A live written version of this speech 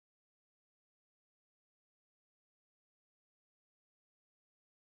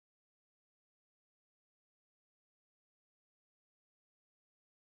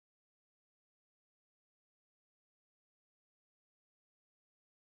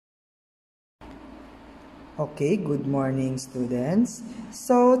Okay, good morning students.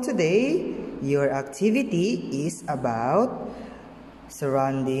 So today your activity is about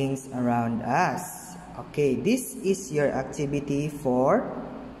surroundings around us. Okay, this is your activity for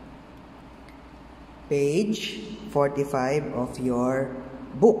page 45 of your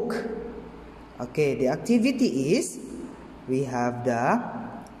book. Okay, the activity is we have the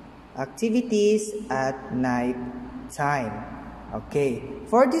activities at night time. Okay,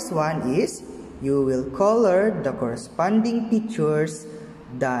 for this one is you will color the corresponding pictures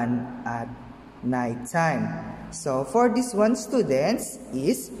done at night time. So for this one, students,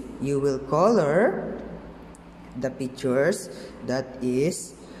 is you will color the pictures that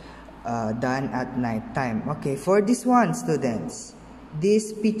is done at night time. Okay, for this one, students,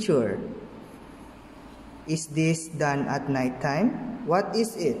 this picture, is this done at night time? What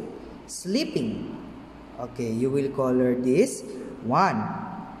is it? Sleeping. Okay, you will color this one.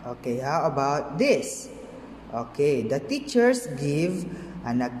 Okay, how about this? Okay, the teachers give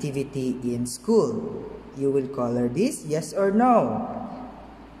an activity in school. You will color this, yes or no?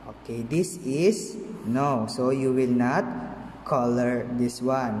 Okay, this is no, so you will not color this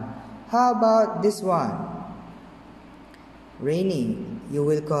one. How about this one? Raining. You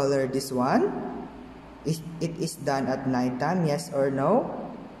will color this one. It is done at night time, yes or no?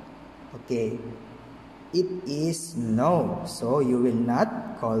 Okay, it is no, so you will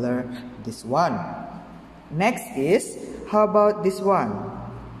not color this one. Next is, how about this one?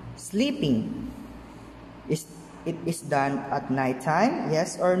 Sleeping. It is done at night time,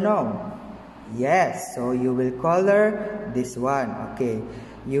 yes or no? Yes, so you will color this one. Okay,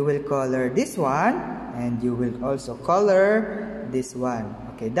 you will color this one and you will also color this one.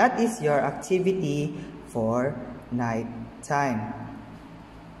 Okay, that is your activity for night time.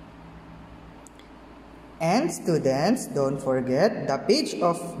 And students, don't forget the page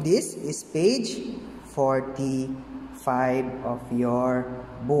of this is page 45 of your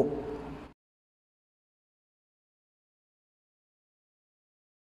book.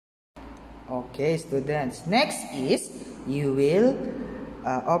 Okay, students, next is you will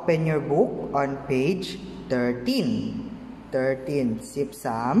open your book on page 13. 13,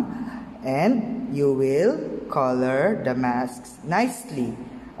 Sipsam, and you will color the masks nicely.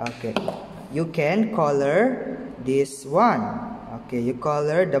 Okay, you can color this one. Okay, you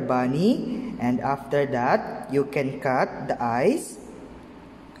color the bunny, and after that you can cut the eyes.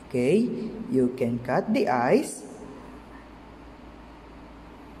 Okay, you can cut the eyes,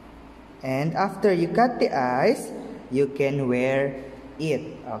 and after you cut the eyes you can wear it.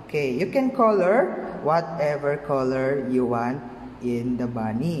 Okay, you can color whatever color you want in the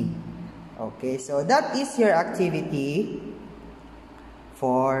bunny. Okay, so that is your activity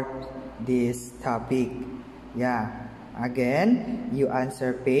for this topic. Yeah, again, you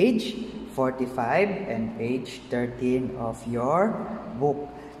answer page 45 and page 13 of your book.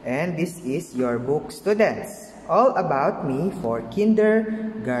 And this is your book, students. All about me for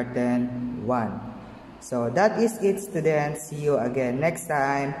kindergarten 1. So that is it, students. See you again next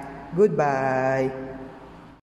time. Goodbye.